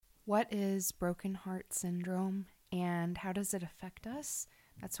What is broken heart syndrome and how does it affect us?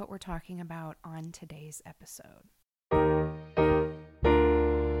 That's what we're talking about on today's episode.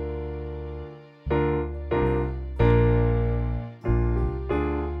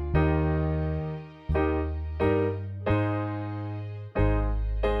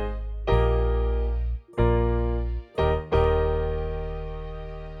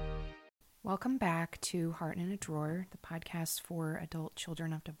 Welcome back to Heart in a Drawer, the podcast for adult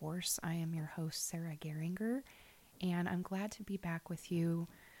children of divorce. I am your host, Sarah Geringer, and I'm glad to be back with you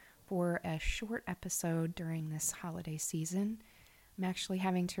for a short episode during this holiday season. I'm actually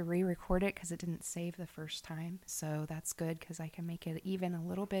having to re-record it because it didn't save the first time, so that's good because I can make it even a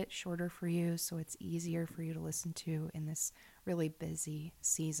little bit shorter for you so it's easier for you to listen to in this really busy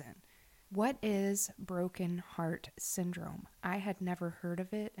season. What is broken heart syndrome? I had never heard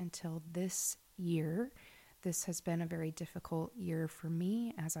of it until this year. This has been a very difficult year for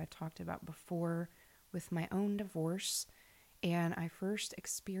me, as I talked about before, with my own divorce. And I first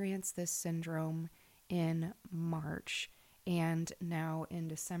experienced this syndrome in March. And now in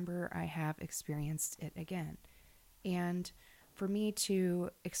December, I have experienced it again. And for me to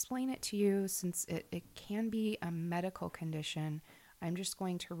explain it to you, since it can be a medical condition, I'm just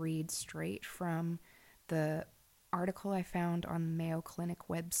going to read straight from the article I found on the Mayo Clinic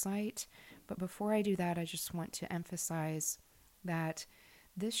website. But before I do that, I just want to emphasize that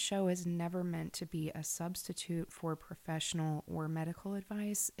this show is never meant to be a substitute for professional or medical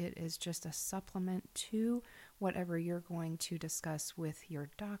advice. It is just a supplement to whatever you're going to discuss with your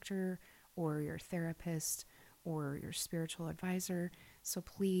doctor or your therapist or your spiritual advisor. So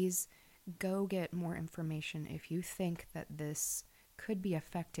please go get more information if you think that this could be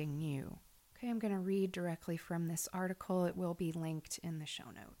affecting you. Okay, I'm going to read directly from this article. It will be linked in the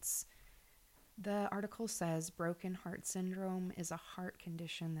show notes. The article says broken heart syndrome is a heart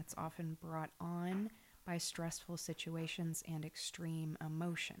condition that's often brought on by stressful situations and extreme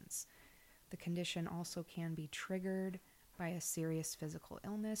emotions. The condition also can be triggered by a serious physical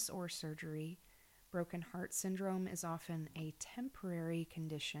illness or surgery. Broken heart syndrome is often a temporary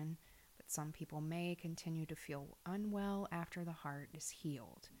condition, but some people may continue to feel unwell after the heart is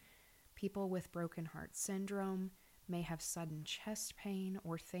healed. People with broken heart syndrome may have sudden chest pain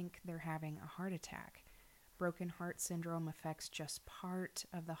or think they're having a heart attack. Broken heart syndrome affects just part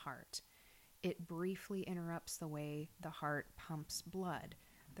of the heart. It briefly interrupts the way the heart pumps blood.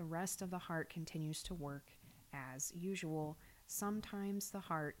 The rest of the heart continues to work as usual. Sometimes the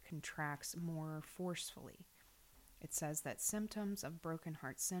heart contracts more forcefully. It says that symptoms of broken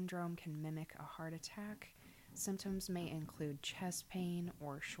heart syndrome can mimic a heart attack. Symptoms may include chest pain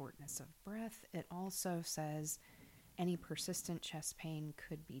or shortness of breath. It also says any persistent chest pain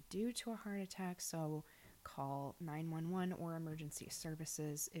could be due to a heart attack, so call 911 or emergency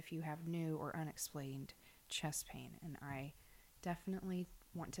services if you have new or unexplained chest pain. And I definitely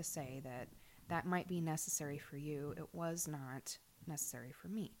want to say that that might be necessary for you. It was not necessary for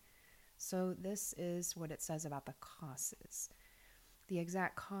me. So this is what it says about the causes. The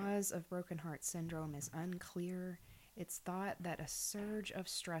exact cause of broken heart syndrome is unclear. It's thought that a surge of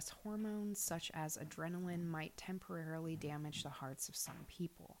stress hormones such as adrenaline might temporarily damage the hearts of some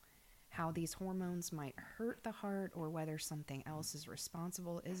people. How these hormones might hurt the heart or whether something else is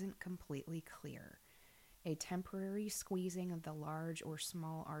responsible isn't completely clear. A temporary squeezing of the large or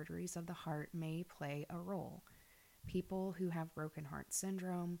small arteries of the heart may play a role. People who have broken heart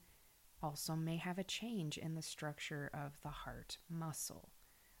syndrome also may have a change in the structure of the heart muscle.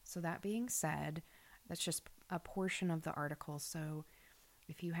 So that being said, that's just a portion of the article. So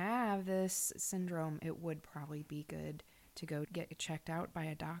if you have this syndrome, it would probably be good to go get checked out by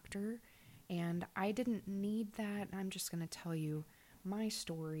a doctor. And I didn't need that. I'm just going to tell you my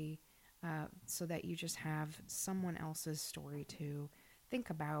story so that you just have someone else's story to think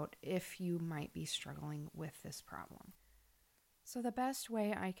about if you might be struggling with this problem. So the best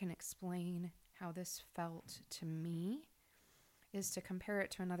way I can explain how this felt to me is to compare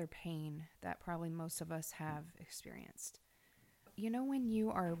it to another pain that probably most of us have experienced. You know when you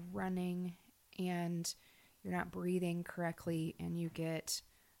are running and you're not breathing correctly and you get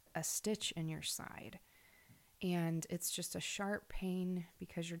a stitch in your side and it's just a sharp pain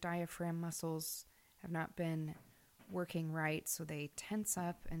because your diaphragm muscles have not been working right, so they tense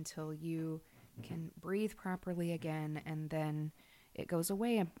up until you can breathe properly again, and then it goes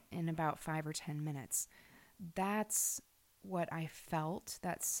away in about 5 or 10 minutes. That's what I felt,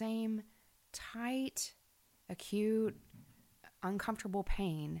 that same tight, acute, uncomfortable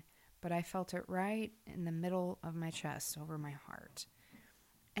pain, but I felt it right in the middle of my chest over my heart.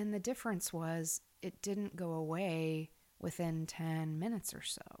 And the difference was it didn't go away within 10 minutes or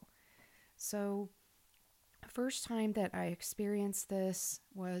so. So, first time that I experienced this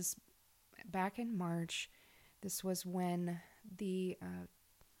was back in March. This was when the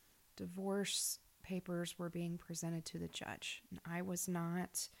divorce papers were being presented to the judge. And I was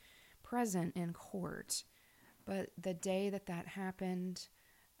not present in court, but the day that that happened,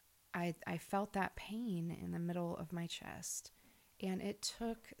 I felt that pain in the middle of my chest, and it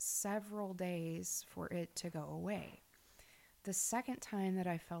took several days for it to go away. The second time that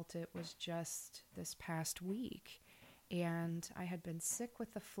I felt it was just this past week, and I had been sick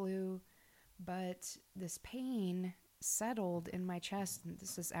with the flu, but this pain settled in my chest, and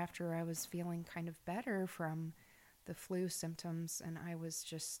this is after I was feeling kind of better from the flu symptoms, and I was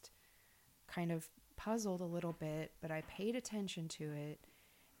just kind of puzzled a little bit, but I paid attention to it,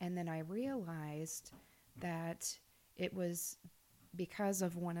 and then I realized that it was because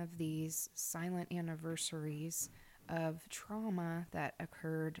of one of these silent anniversaries of trauma that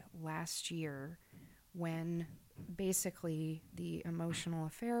occurred last year when basically the emotional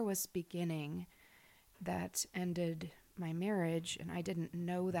affair was beginning that ended my marriage, and I didn't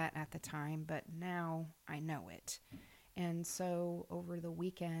know that at the time, but now I know it. And so over the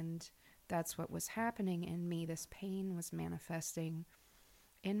weekend, that's what was happening in me. This pain was manifesting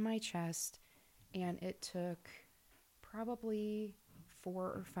in my chest, and it took probably 4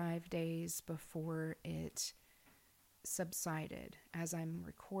 or 5 days before it subsided. As I'm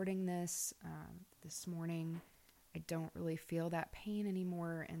recording this this morning, I don't really feel that pain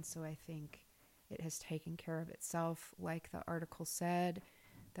anymore, and so I think it has taken care of itself. Like the article said,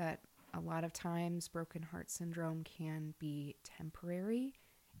 that a lot of times broken heart syndrome can be temporary,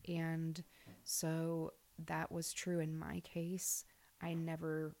 and so that was true in my case. I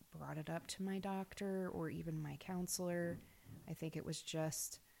never brought it up to my doctor or even my counselor. I think it was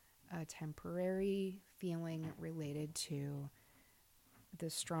just a temporary feeling related to the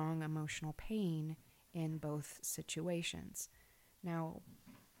strong emotional pain in both situations. Now,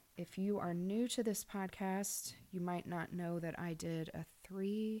 if you are new to this podcast, you might not know that I did a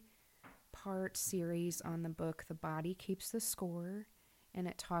 3-part series on the book The Body Keeps the Score, and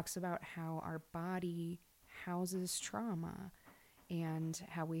it talks about how our body houses trauma and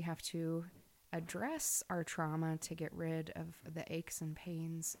how we have to address our trauma to get rid of the aches and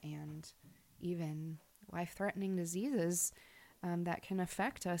pains and even life-threatening diseases that can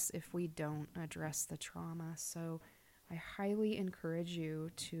affect us if we don't address the trauma. So I highly encourage you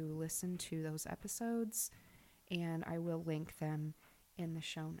to listen to those episodes, and I will link them in the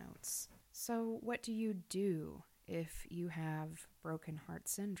show notes. So what do you do if you have broken heart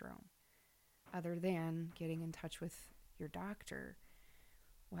syndrome, other than getting in touch with your doctor?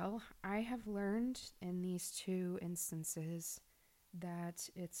 Well, I have learned in these 2 instances that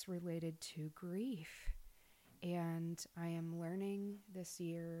it's related to grief. And I am learning this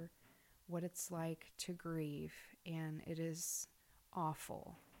year what it's like to grieve, and it is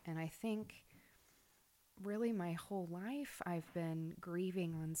awful. And I think really my whole life I've been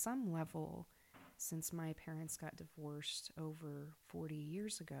grieving on some level since my parents got divorced over 40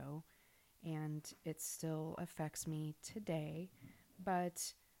 years ago, and it still affects me today.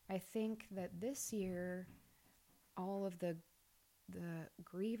 But I think that this year, all of the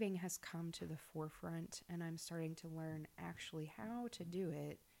grieving has come to the forefront, and I'm starting to learn actually how to do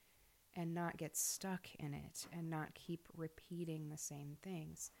it and not get stuck in it and not keep repeating the same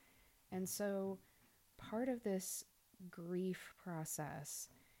things. And so part of this grief process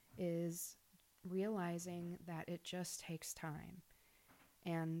is realizing that it just takes time,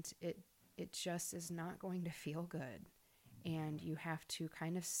 and it just is not going to feel good, and you have to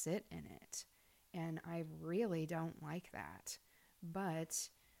kind of sit in it. And I really don't like that. But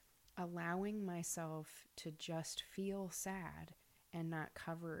allowing myself to just feel sad and not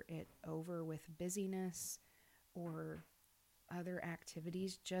cover it over with busyness or other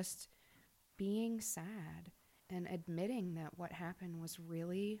activities, just being sad and admitting that what happened was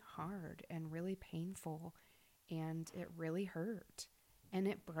really hard and really painful, and it really hurt and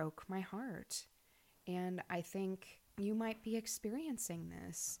it broke my heart. And I think you might be experiencing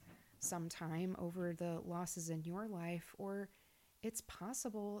this sometime over the losses in your life, or it's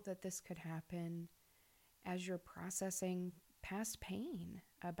possible that this could happen as you're processing past pain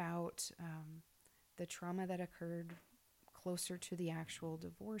about the trauma that occurred closer to the actual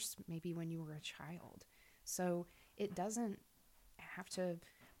divorce, maybe when you were a child. So it doesn't have to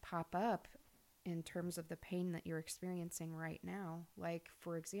pop up in terms of the pain that you're experiencing right now. Like,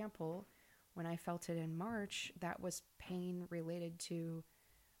 for example, when I felt it in March, that was pain related to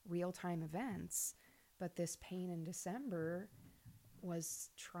real-time events. But this pain in December was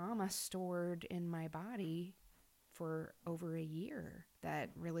trauma stored in my body for over a year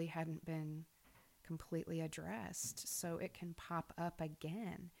that really hadn't been completely addressed. So it can pop up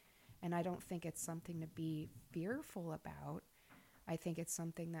again. And I don't think it's something to be fearful about. I think it's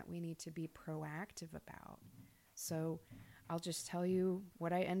something that we need to be proactive about. So I'll just tell you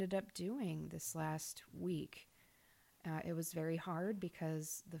what I ended up doing this last week. It was very hard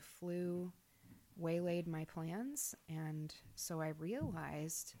because the flu waylaid my plans. And so I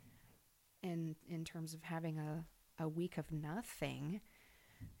realized in terms of having a week of nothing,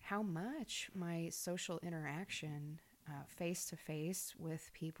 how much my social interaction face to face with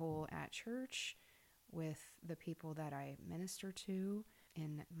people at church, with the people that I minister to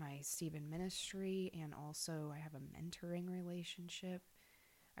in my Stephen ministry, and also I have a mentoring relationship.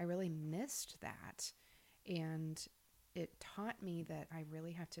 I really missed that. And it taught me that I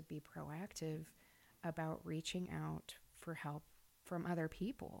really have to be proactive about reaching out for help from other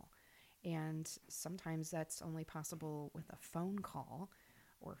people. And sometimes that's only possible with a phone call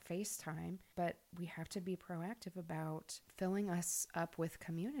or FaceTime, but we have to be proactive about filling us up with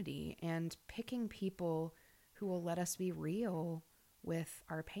community and picking people who will let us be real with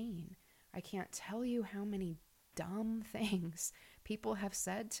our pain. I can't tell you how many dumb things people have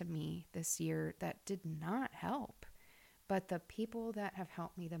said to me this year that did not help. But the people that have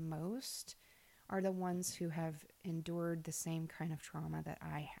helped me the most are the ones who have endured the same kind of trauma that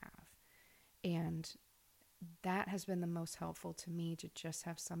I have. And that has been the most helpful to me, to just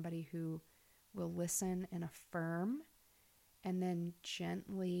have somebody who will listen and affirm and then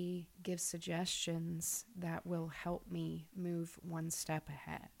gently give suggestions that will help me move one step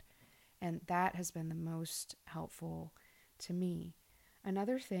ahead. And that has been the most helpful to me.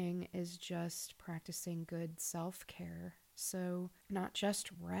 Another thing is just practicing good self-care. So not just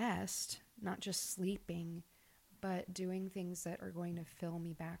rest, not just sleeping, but doing things that are going to fill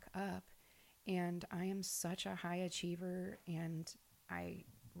me back up. And I am such a high achiever, and I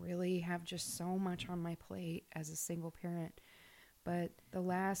really have just so much on my plate as a single parent. But the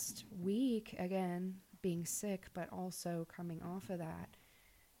last week, again, being sick, but also coming off of that,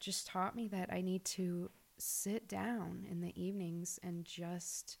 just taught me that I need to sit down in the evenings and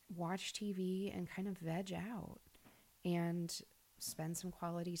just watch TV and kind of veg out and spend some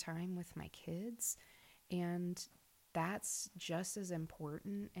quality time with my kids. And that's just as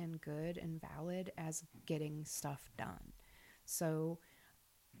important and good and valid as getting stuff done. So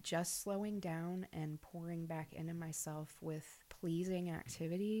just slowing down and pouring back into myself with pleasing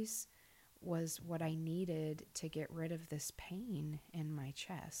activities was what I needed to get rid of this pain in my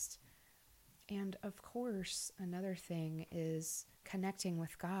chest. And of course, another thing is connecting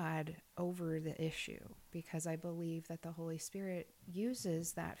with God over the issue, because I believe that the Holy Spirit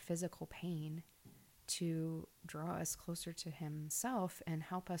uses that physical pain to draw us closer to Himself and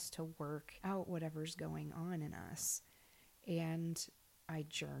help us to work out whatever's going on in us. And I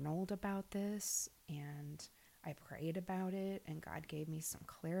journaled about this and I prayed about it, and God gave me some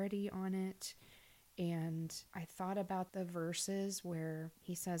clarity on it. And I thought about the verses where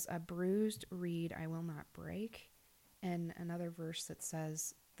He says, "A bruised reed I will not break." And another verse that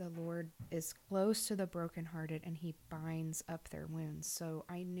says, "The Lord is close to the brokenhearted and He binds up their wounds." So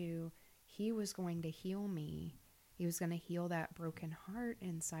I knew He was going to heal me. He was going to heal that broken heart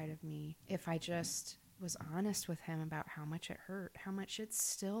inside of me if I just was honest with Him about how much it hurt, how much it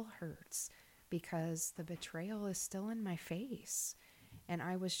still hurts, because the betrayal is still in my face. And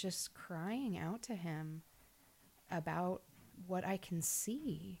I was just crying out to Him about what I can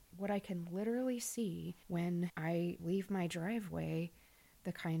see, what I can literally see when I leave my driveway,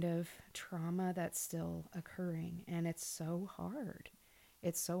 the kind of trauma that's still occurring. And it's so hard.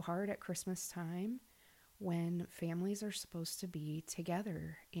 It's so hard at Christmas time when families are supposed to be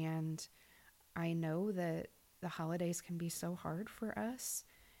together. And I know that the holidays can be so hard for us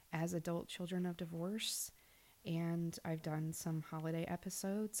as adult children of divorce. And I've done some holiday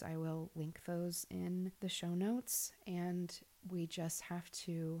episodes. I will link those in the show notes. And we just have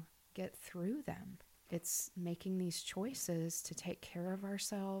to get through them. It's making these choices to take care of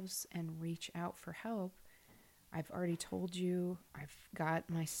ourselves and reach out for help. I've already told you I've got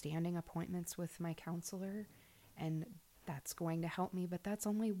my standing appointments with my counselor, and that's going to help me, but that's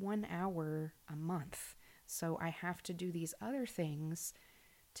only 1 hour a month. So I have to do these other things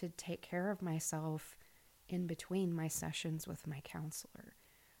to take care of myself in between my sessions with my counselor.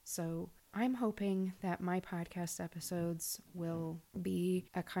 So I'm hoping that my podcast episodes will be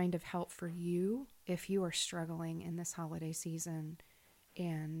a kind of help for you if you are struggling in this holiday season,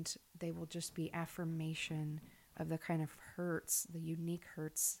 and they will just be affirmation of the kind of hurts, the unique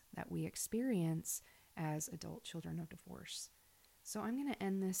hurts that we experience as adult children of divorce. So I'm going to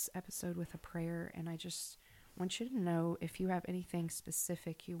end this episode with a prayer, and I just I want you to know if you have anything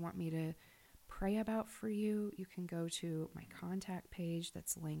specific you want me to pray about for you, you can go to my contact page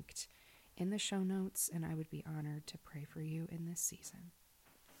that's linked in the show notes, and I would be honored to pray for you in this season.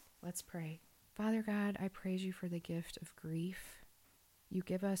 Let's pray. Father God, I praise you for the gift of grief. You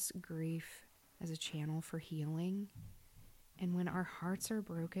give us grief as a channel for healing. And when our hearts are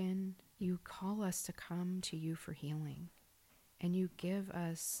broken, you call us to come to you for healing. And you give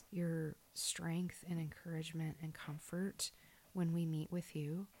us your strength and encouragement and comfort when we meet with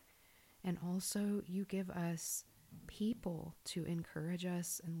you. And also you give us people to encourage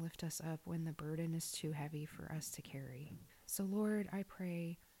us and lift us up when the burden is too heavy for us to carry. So Lord, I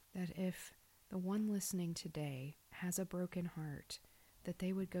pray that if the one listening today has a broken heart, that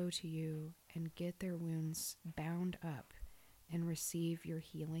they would go to you and get their wounds bound up and receive your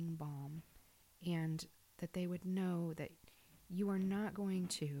healing balm, and that they would know that you are not going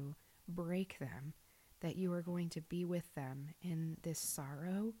to break them, that you are going to be with them in this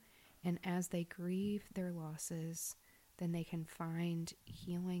sorrow, and as they grieve their losses, then they can find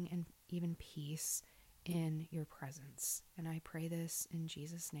healing and even peace in your presence. And I pray this in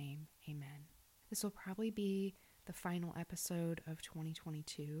Jesus' name, amen. This will probably be the final episode of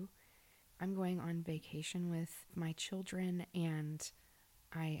 2022. I'm going on vacation with my children, and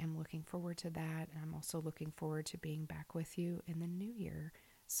I am looking forward to that. And I'm also looking forward to being back with you in the new year.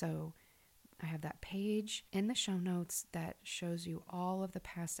 So I have that page in the show notes that shows you all of the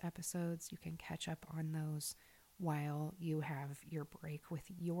past episodes. You can catch up on those while you have your break with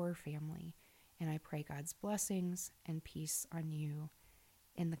your family. And I pray God's blessings and peace on you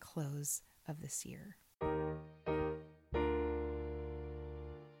in the close of this year.